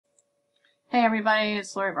Hey everybody,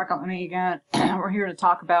 it's Lori back up with me again. We're here to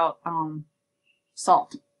talk about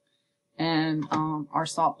salt and are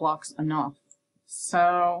salt blocks enough?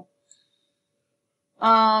 So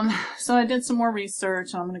I did some more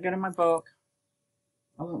research. I'm going to go to my book.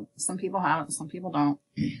 Some people have it, some people don't.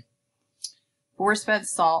 Force-fed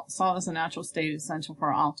salt. Salt is a natural state essential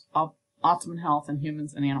for optimum health in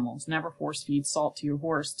humans and animals. Never force feed salt to your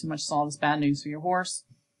horse. Too much salt is bad news for your horse.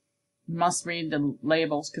 You must read the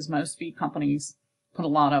labels because most feed companies put a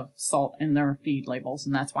lot of salt in their feed labels,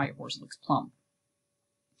 and that's why your horse looks plump.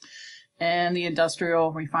 And the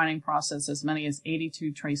industrial refining process, as many as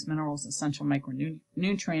 82 trace minerals, essential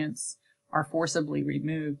micronutrients, are forcibly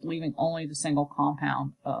removed, leaving only the single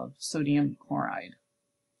compound of sodium chloride.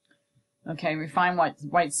 Okay, refined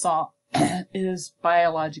white salt is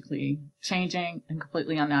biologically changing and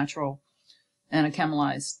completely unnatural and a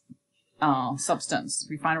chemicalized substance.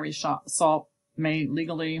 Refinery salt may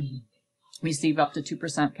legally receive up to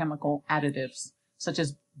 2% chemical additives, such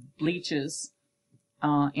as bleaches,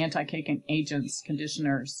 anti-caking agents,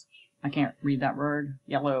 conditioners. I can't read that word.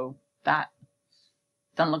 Yellow, that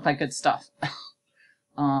doesn't look like good stuff.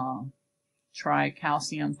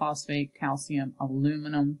 Tricalcium phosphate, calcium,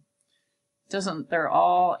 aluminum. They're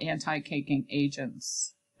all anti-caking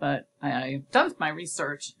agents, but I've done my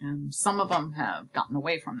research and some of them have gotten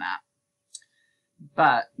away from that.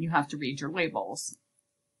 But you have to read your labels.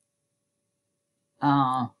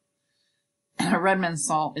 Redmond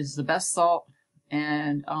salt is the best salt,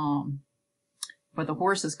 and but the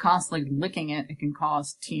horse is constantly licking it. It can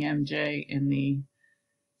cause TMJ in the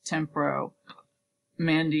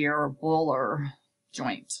temporomandibular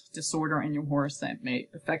joint disorder in your horse that may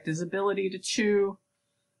affect his ability to chew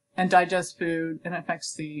and digest food, and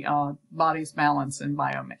affects the body's balance and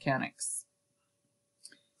biomechanics.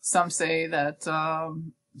 Some say that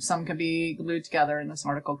some can be glued together, and this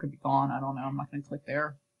article could be gone. I don't know. I'm not going to click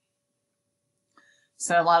there.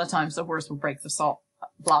 So a lot of times the horse will break the salt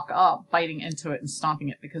block up, biting into it and stomping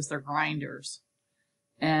it because they're grinders.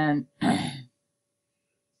 And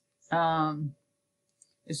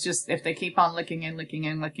it's just if they keep on licking,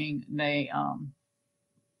 they are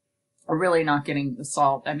really not getting the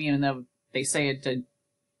salt. I mean, they say it to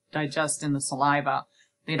digest in the saliva.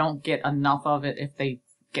 They don't get enough of it if they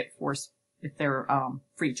get forced, if they're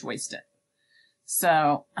free choiced it.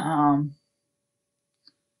 So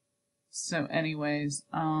anyways,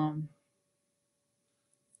 where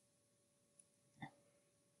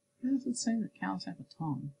does it say that cows have a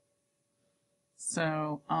tongue?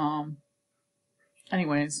 So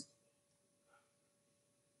anyways,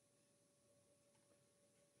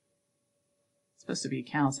 it's supposed to be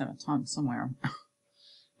cows have a tongue somewhere.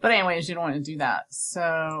 But anyways, you don't want to do that.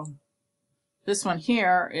 So this one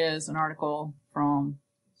here is an article from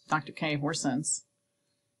Dr. K. Horsense.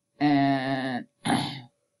 And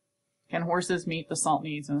can horses meet the salt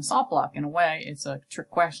needs in a salt block? In a way, it's a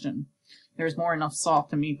trick question. There's more enough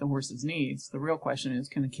salt to meet the horse's needs. The real question is,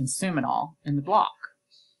 can it consume it all in the block?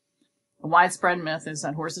 A widespread myth is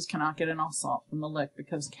that horses cannot get enough salt from the lick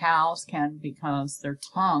because cows can, because their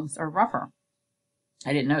tongues are rougher.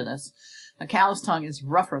 I didn't know this. A cow's tongue is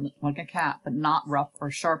rougher like a cat, but not rough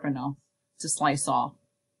or sharp enough to slice off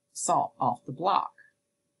salt off the block.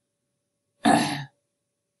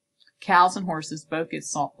 Cows and horses both get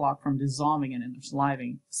salt block from dissolving it in their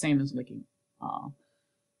saliva, same as licking a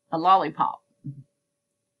lollipop.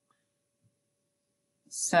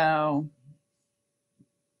 So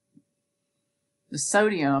the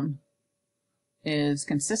sodium is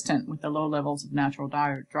consistent with the low levels of natural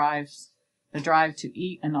drives. The drive to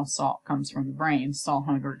eat enough salt comes from the brain. Salt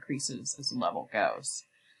hunger increases as the level goes.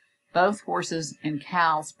 Both horses and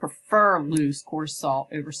cows prefer loose, coarse salt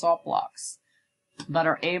over salt blocks, but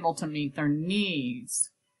are able to meet their needs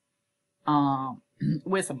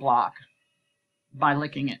with a block by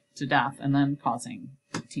licking it to death and then causing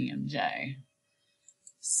TMJ.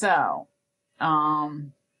 So,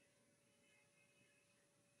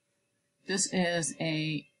 this is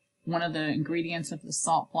one of the ingredients of the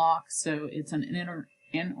salt block. So it's an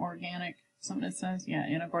inorganic, something it says, yeah,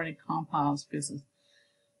 inorganic compounds.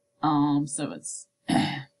 So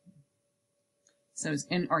it's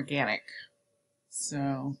inorganic.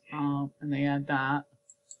 So, and they add that.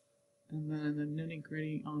 And then the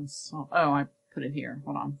nitty-gritty on salt. Oh, I put it here.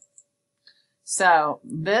 Hold on. So,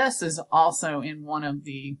 this is also in one of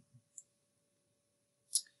the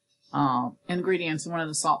ingredients in one of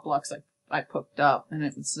the salt blocks I picked up. And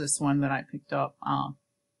it was this one that I picked up.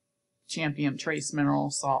 Champion Trace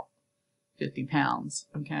Mineral Salt, 50 pounds.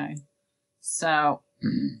 Okay. So,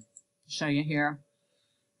 show you here.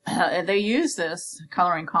 They use this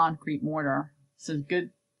coloring concrete mortar. So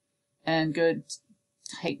good and good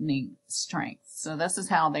tightening strength. So this is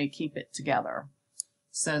how they keep it together.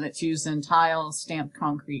 So that's used in tiles, stamped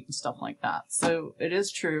concrete, and stuff like that. So it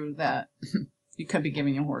is true that you could be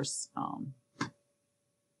giving your horse,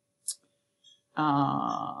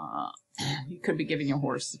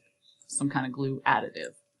 some kind of glue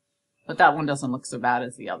additive. But that one doesn't look so bad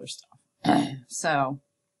as the other stuff. So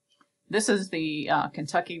this is the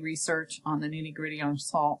Kentucky research on the nitty-gritty on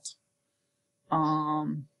salt.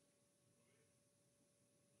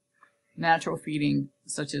 Natural feeding,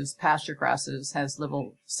 such as pasture grasses, has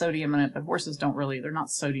little sodium in it, but horses don't really. They're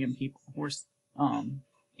not sodium people.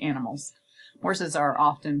 Animals. Horses are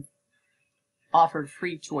often offered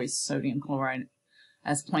free choice sodium chloride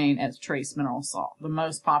as plain as trace mineral salt. The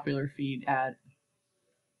most popular feed at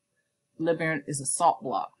Liberty is a salt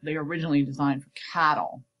block. They are originally designed for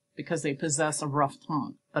cattle because they possess a rough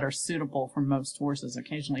tongue, but are suitable for most horses.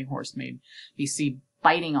 Occasionally, a horse may be seen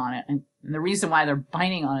biting on it, and the reason why they're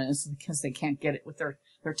biting on it is because they can't get it with their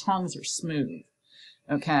tongues are smooth.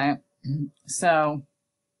 Okay, so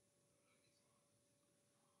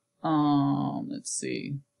let's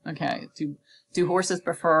see. Okay, do horses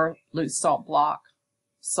prefer loose salt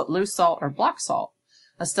or block salt?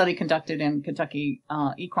 A study conducted in Kentucky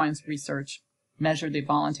Equine Research measured the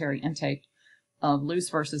voluntary intake of loose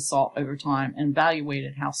versus salt over time and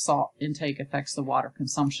evaluated how salt intake affects the water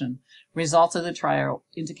consumption. Results of the trial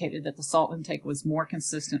indicated that the salt intake was more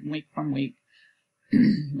consistent week from week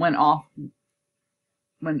when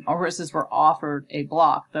horses were offered a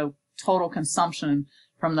block, though total consumption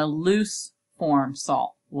from the loose form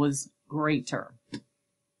salt was greater.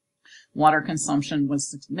 Water consumption was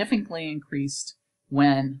significantly increased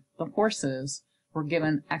when the horses were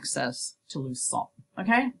given access to loose salt.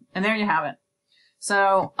 Okay? And there you have it.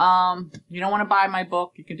 So, you don't want to buy my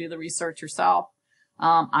book. You can do the research yourself.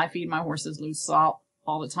 I feed my horses loose salt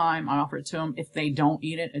all the time. I offer it to them. If they don't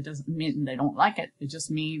eat it, it doesn't mean they don't like it. It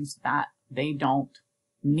just means that they don't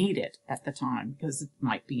need it at the time, because it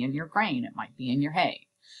might be in your grain. It might be in your hay.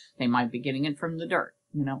 They might be getting it from the dirt.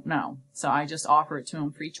 You don't know. So I just offer it to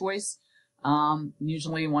them free choice,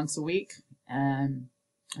 usually once a week. And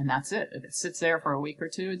that's it. If it sits there for a week or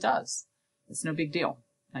two, it does. It's no big deal.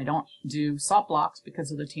 I don't do salt blocks because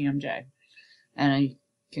of the TMJ. And I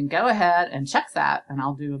can go ahead and check that, and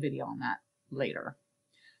I'll do a video on that later.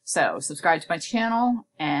 So subscribe to my channel,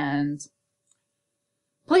 and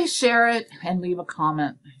please share it and leave a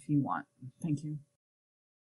comment if you want. Thank you.